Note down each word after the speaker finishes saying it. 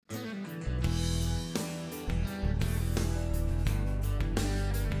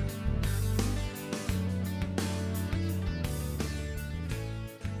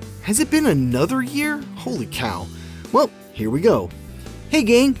has it been another year? Holy cow. Well, here we go. Hey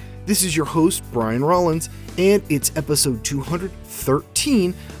gang, this is your host Brian Rollins, and it's episode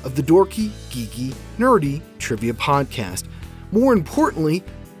 213 of the Dorky, Geeky, Nerdy Trivia Podcast. More importantly,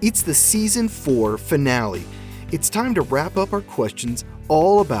 it's the Season 4 finale. It's time to wrap up our questions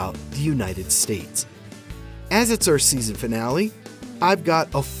all about the United States. As it's our season finale, I've got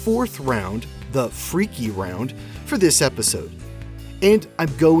a fourth round, the Freaky Round, for this episode. And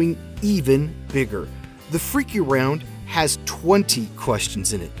I'm going even bigger. The Freaky Round has 20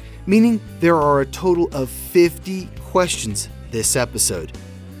 questions in it, meaning there are a total of 50 questions this episode.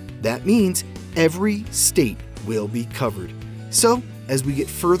 That means every state will be covered. So, as we get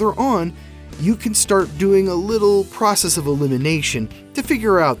further on, you can start doing a little process of elimination to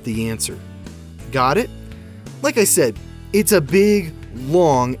figure out the answer. Got it? Like I said, it's a big,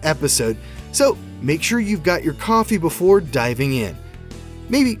 long episode, so make sure you've got your coffee before diving in.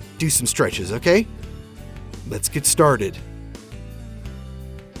 Maybe do some stretches, okay? Let's get started.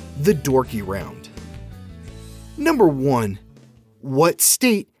 The Dorky Round. Number 1. What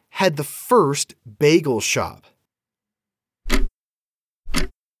state had the first bagel shop?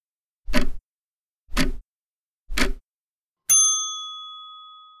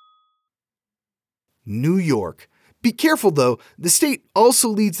 New York. Be careful though, the state also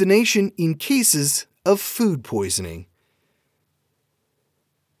leads the nation in cases of food poisoning.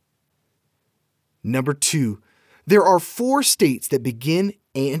 Number 2. There are 4 states that begin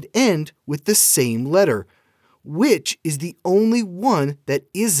and end with the same letter. Which is the only one that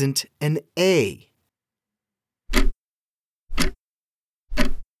isn't an A?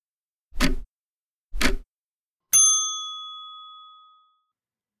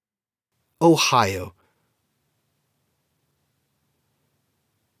 Ohio.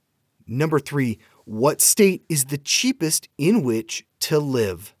 Number 3. What state is the cheapest in which to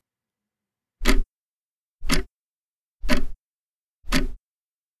live?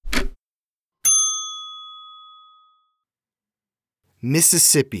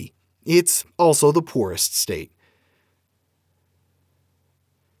 Mississippi. It's also the poorest state.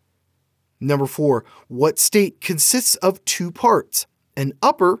 Number 4. What state consists of 2 parts, an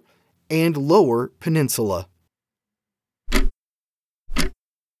upper and lower peninsula?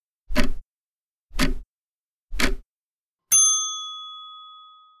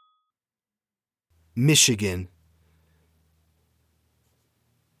 Michigan.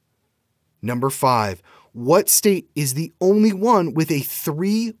 Number 5. What state is the only one with a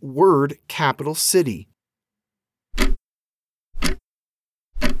 3-word capital city?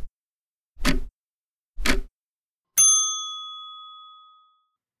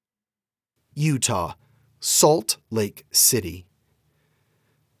 Utah. Salt Lake City.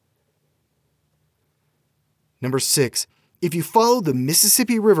 Number 6. If you follow the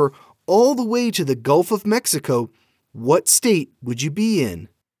Mississippi River all the way to the Gulf of Mexico, what state would you be in?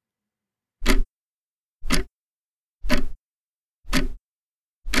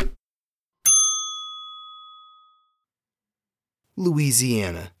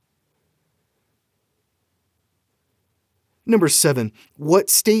 Louisiana. Number 7. What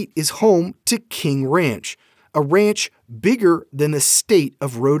state is home to King Ranch, a ranch bigger than the state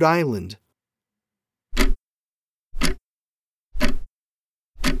of Rhode Island?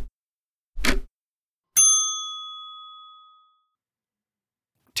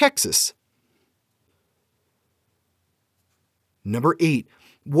 Texas. Number 8.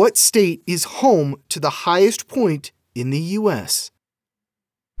 What state is home to the highest point in the U.S.?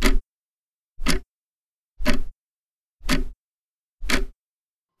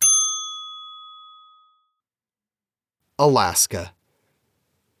 Alaska.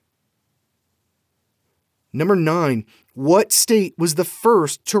 Number 9. What state was the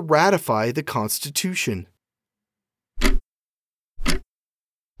first to ratify the Constitution?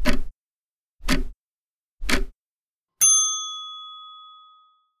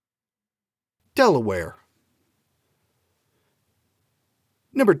 Delaware.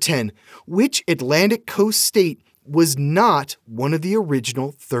 Number 10. Which Atlantic coast state was not one of the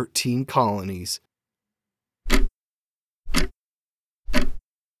original 13 colonies?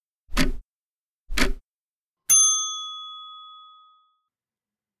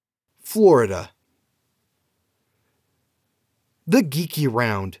 Florida. The Geeky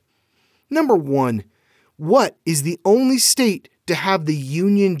Round. Number 1. What is the only state to have the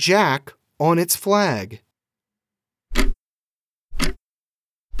Union Jack on its flag?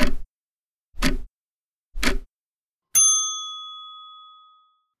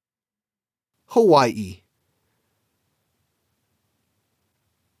 Hawaii.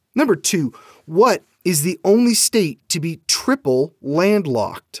 Number 2. What is the only state to be triple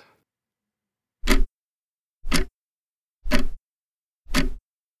landlocked?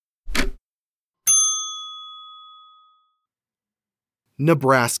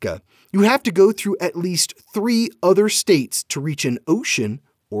 Nebraska. You have to go through at least 3 other states to reach an ocean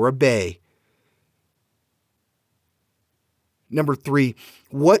or a bay. Number 3.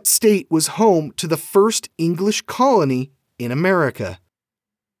 What state was home to the first English colony in America?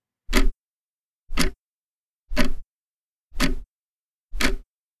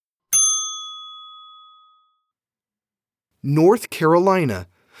 North Carolina.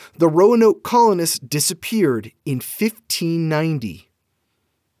 The Roanoke colonists disappeared in 1590.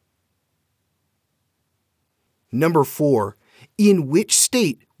 Number 4. In which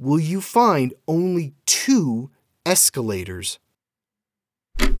state will you find only 2 escalators?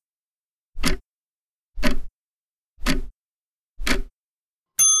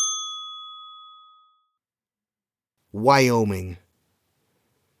 Wyoming.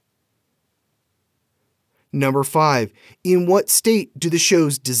 Number 5. In what state do the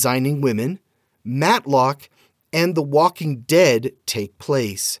shows Designing Women, Matlock, and The Walking Dead take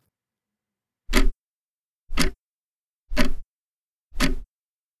place?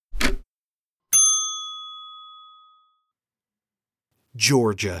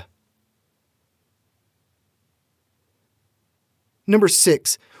 Georgia. Number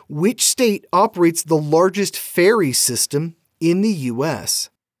 6. Which state operates the largest ferry system in the U.S.?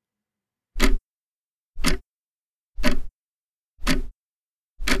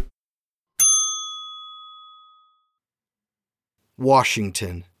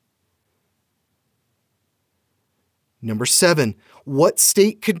 Washington. Number 7. What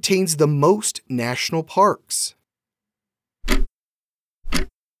state contains the most national parks?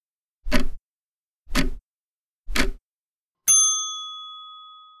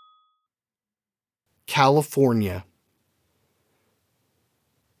 California.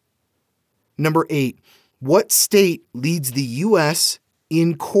 Number 8. What state leads the U.S.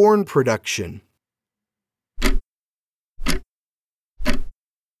 in corn production?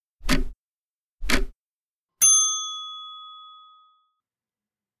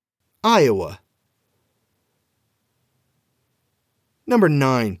 Iowa. Number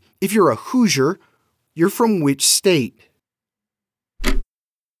 9. If you're a Hoosier, you're from which state?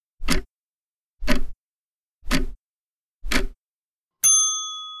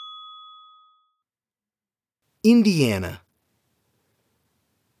 Indiana.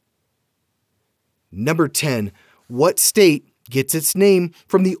 Number 10. What state gets its name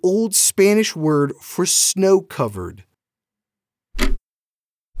from the old Spanish word for snow-covered?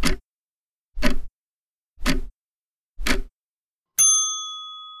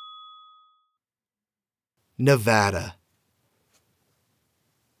 Nevada.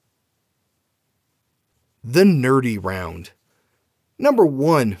 The nerdy round. Number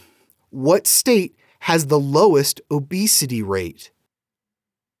 1. What state has the lowest obesity rate?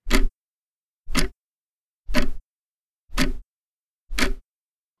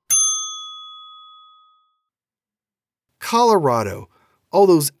 Colorado. All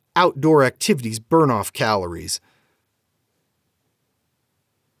those outdoor activities burn off calories.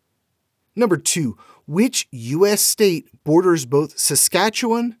 Number 2. Which U.S. state borders both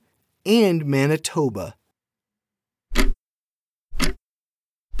Saskatchewan and Manitoba?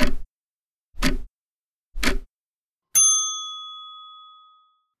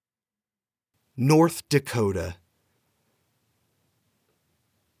 North Dakota.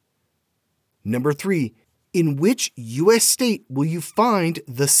 Number 3. In which U.S. state will you find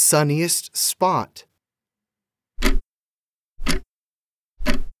the sunniest spot?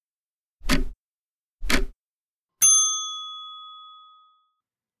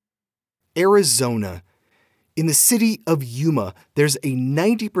 Arizona. In the city of Yuma, there's a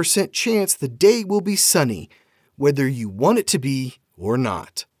 90% chance the day will be sunny, whether you want it to be or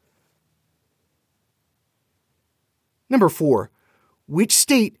not. Number 4. Which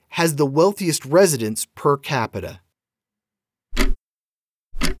state has the wealthiest residents per capita?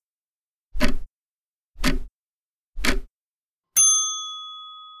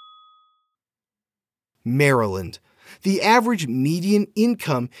 Maryland. The average median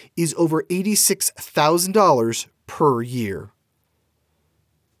income is over $86,000 per year.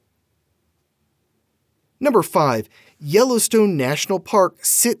 Number 5. Yellowstone National Park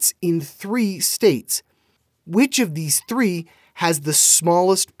sits in 3 states. Which of these 3 has the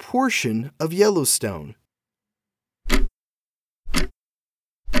smallest portion of Yellowstone?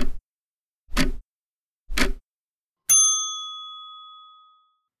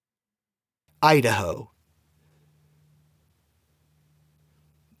 Idaho.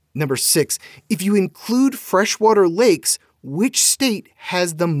 Number 6. If you include freshwater lakes, which state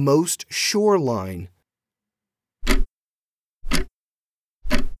has the most shoreline?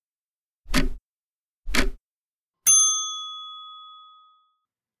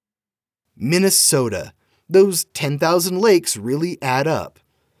 Minnesota. Those 10,000 lakes really add up.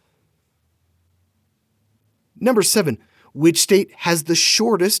 Number 7. Which state has the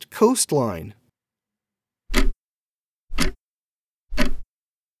shortest coastline?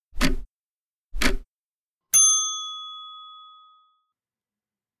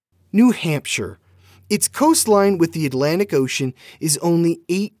 New Hampshire. Its coastline with the Atlantic Ocean is only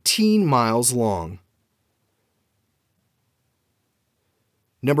 18 miles long.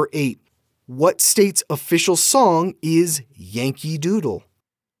 Number 8. What state's official song is Yankee Doodle?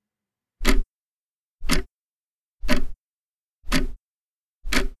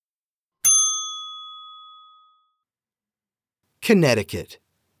 Connecticut.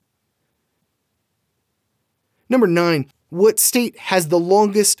 Number 9. What state has the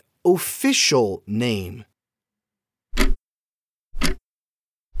longest official name?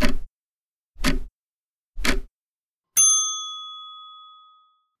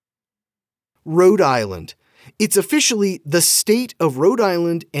 Rhode Island. It's officially the state of Rhode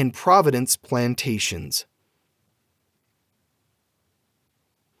Island and Providence Plantations.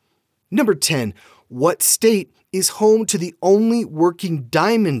 Number 10. What state is home to the only working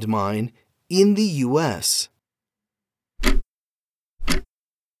diamond mine in the U.S.?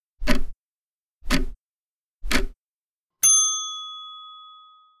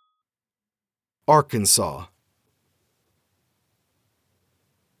 Arkansas.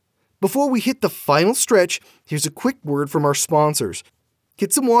 Before we hit the final stretch, here's a quick word from our sponsors.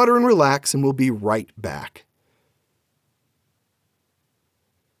 Get some water and relax, and we'll be right back.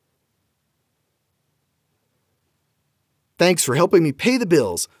 Thanks for helping me pay the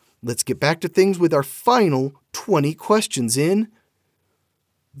bills. Let's get back to things with our final 20 questions in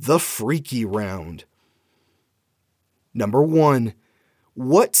the Freaky Round. Number 1.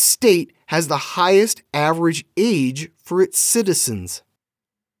 What state has the highest average age for its citizens?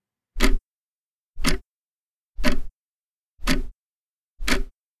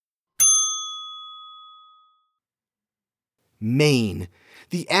 Maine.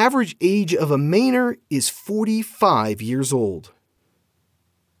 The average age of a Mainer is 45 years old.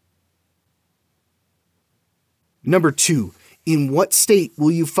 Number 2. In what state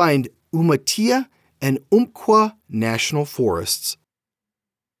will you find Umatilla and Umpqua National Forests?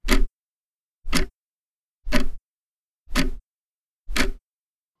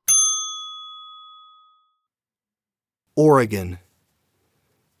 Oregon.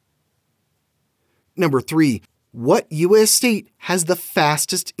 Number 3. What U.S. state has the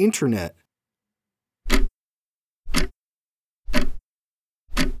fastest internet?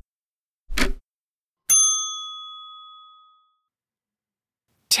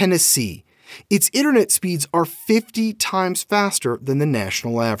 Tennessee. Its internet speeds are 50 times faster than the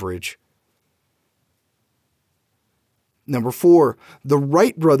national average. Number 4. The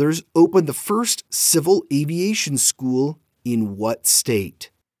Wright brothers opened the first civil aviation school in what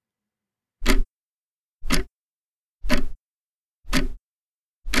state?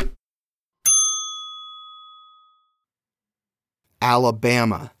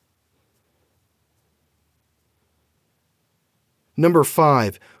 Alabama. Number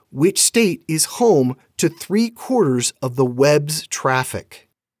 5. Which state is home to 3/4 of the web's traffic?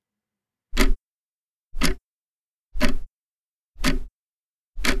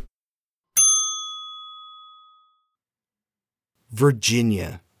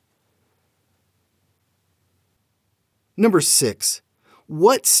 Virginia. Number 6.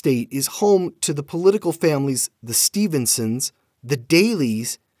 What state is home to the political families the Stevensons, the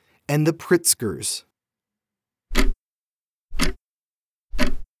Dailies, and the Pritzkers?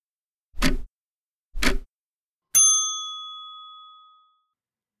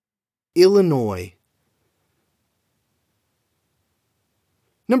 Illinois.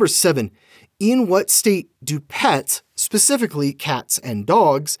 Number 7. In what state do pets, specifically cats and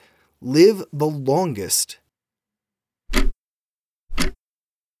dogs, live the longest?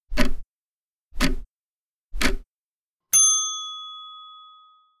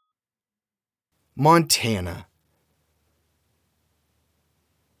 Montana.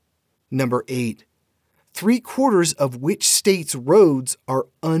 Number 8. 3/4 of which state's roads are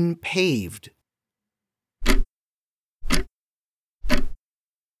unpaved?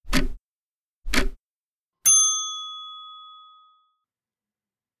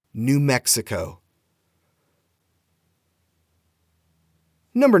 New Mexico.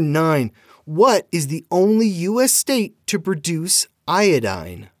 Number 9. What is the only U.S. state to produce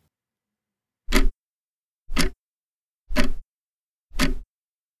iodine?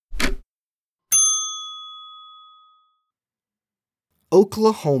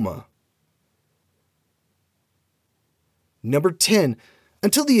 Oklahoma. Number 10.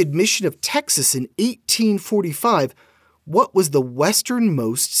 Until the admission of Texas in 1845, what was the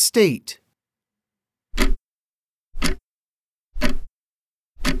westernmost state?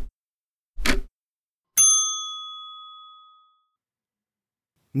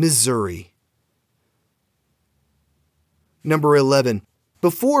 Missouri. Number 11.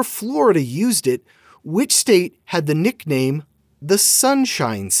 Before Florida used it, which state had the nickname the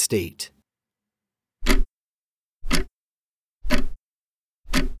Sunshine State?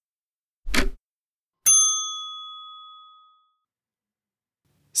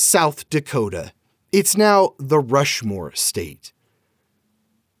 South Dakota. It's now the Rushmore State.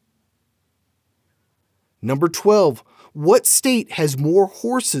 Number 12. What state has more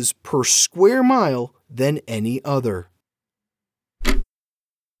horses per square mile than any other?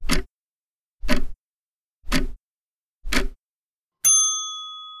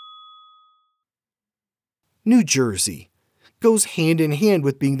 New Jersey. Goes hand in hand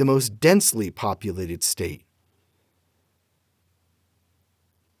with being the most densely populated state.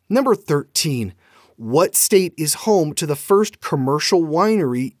 Number 13. What state is home to the first commercial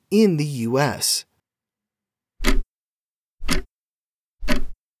winery in the U.S.?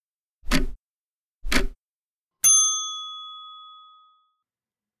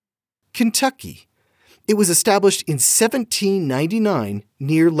 Kentucky. It was established in 1799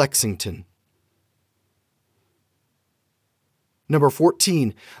 near Lexington. Number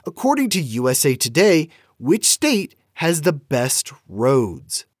 14. According to USA Today, which state has the best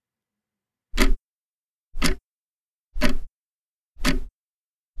roads?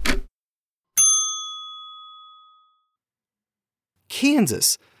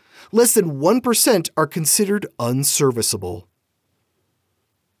 Kansas. Less than 1% are considered unserviceable.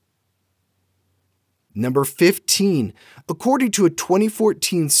 Number 15. According to a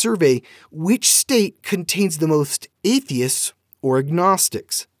 2014 survey, which state contains the most atheists or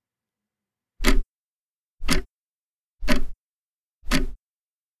agnostics?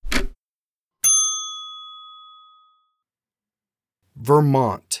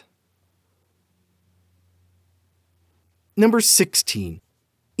 Vermont. Number 16.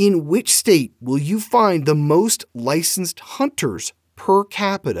 In which state will you find the most licensed hunters per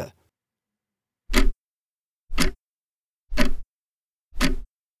capita?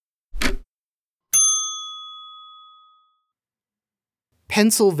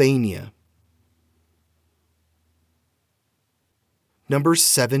 Pennsylvania. Number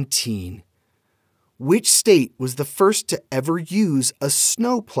 17. Which state was the first to ever use a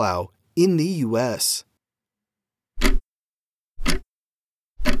snowplow in the U.S.?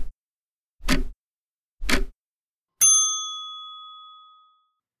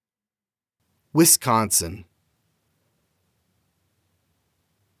 Wisconsin.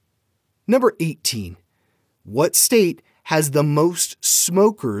 Number 18. What state has the most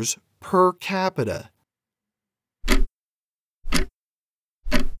smokers per capita?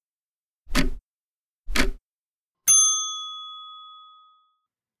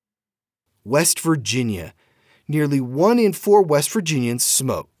 West Virginia. Nearly 1 in 4 West Virginians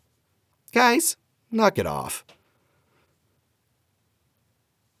smoke. Guys, knock it off.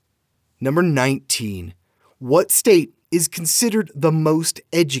 Number 19. What state is considered the most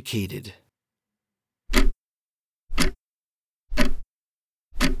educated?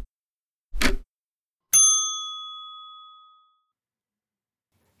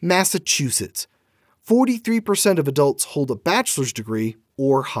 Massachusetts. 43% of adults hold a bachelor's degree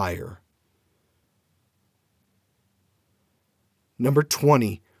or higher. Number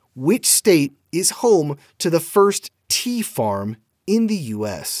 20. Which state is home to the first tea farm in the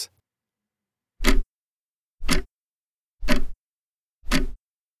U.S.?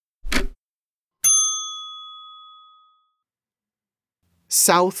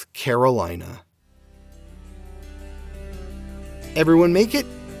 South Carolina. Everyone make it?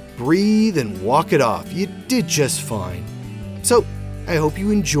 Breathe and walk it off. You did just fine. So, I hope you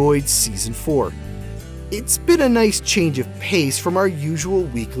enjoyed Season 4. It's been a nice change of pace from our usual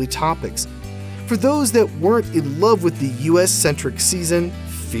weekly topics. For those that weren't in love with the US-centric season,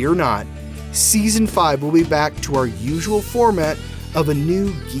 fear not. Season 5 will be back to our usual format of a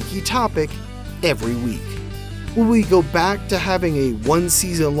new geeky topic every week. Will we go back to having a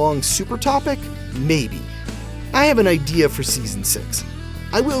one-season-long super topic? Maybe. I have an idea for Season 6.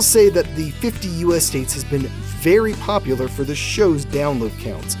 I will say that the 50 US states has been very popular for the show's download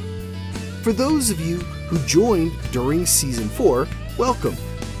counts. For those of you who joined during Season 4, welcome.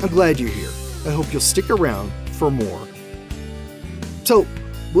 I'm glad you're here. I hope you'll stick around for more. So,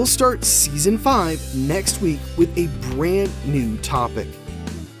 we'll start Season 5 next week with a brand new topic.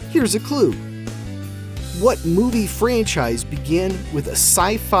 Here's a clue. What movie franchise began with a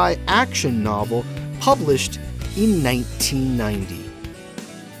sci-fi action novel published in 1990?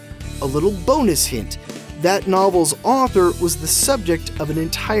 A little bonus hint, that novel's author was the subject of an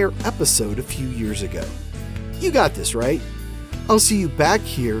entire episode a few years ago. You got this, right? I'll see you back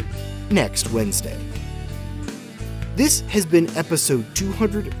here next Wednesday. This has been episode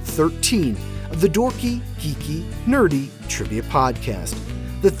 213 of the Dorky, Geeky, Nerdy Trivia Podcast.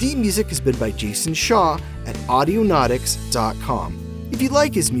 The theme music has been by Jason Shaw at audionautics.com. If you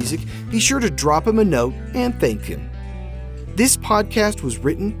like his music, be sure to drop him a note and thank him. This podcast was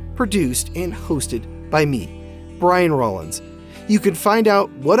written, produced, and hosted by me, Brian Rollins. You can find out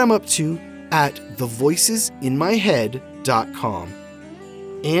what I'm up to at thevoicesinmyhead.com.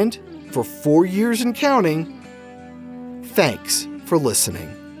 And for 4 years and counting, thanks for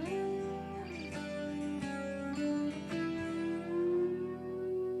listening.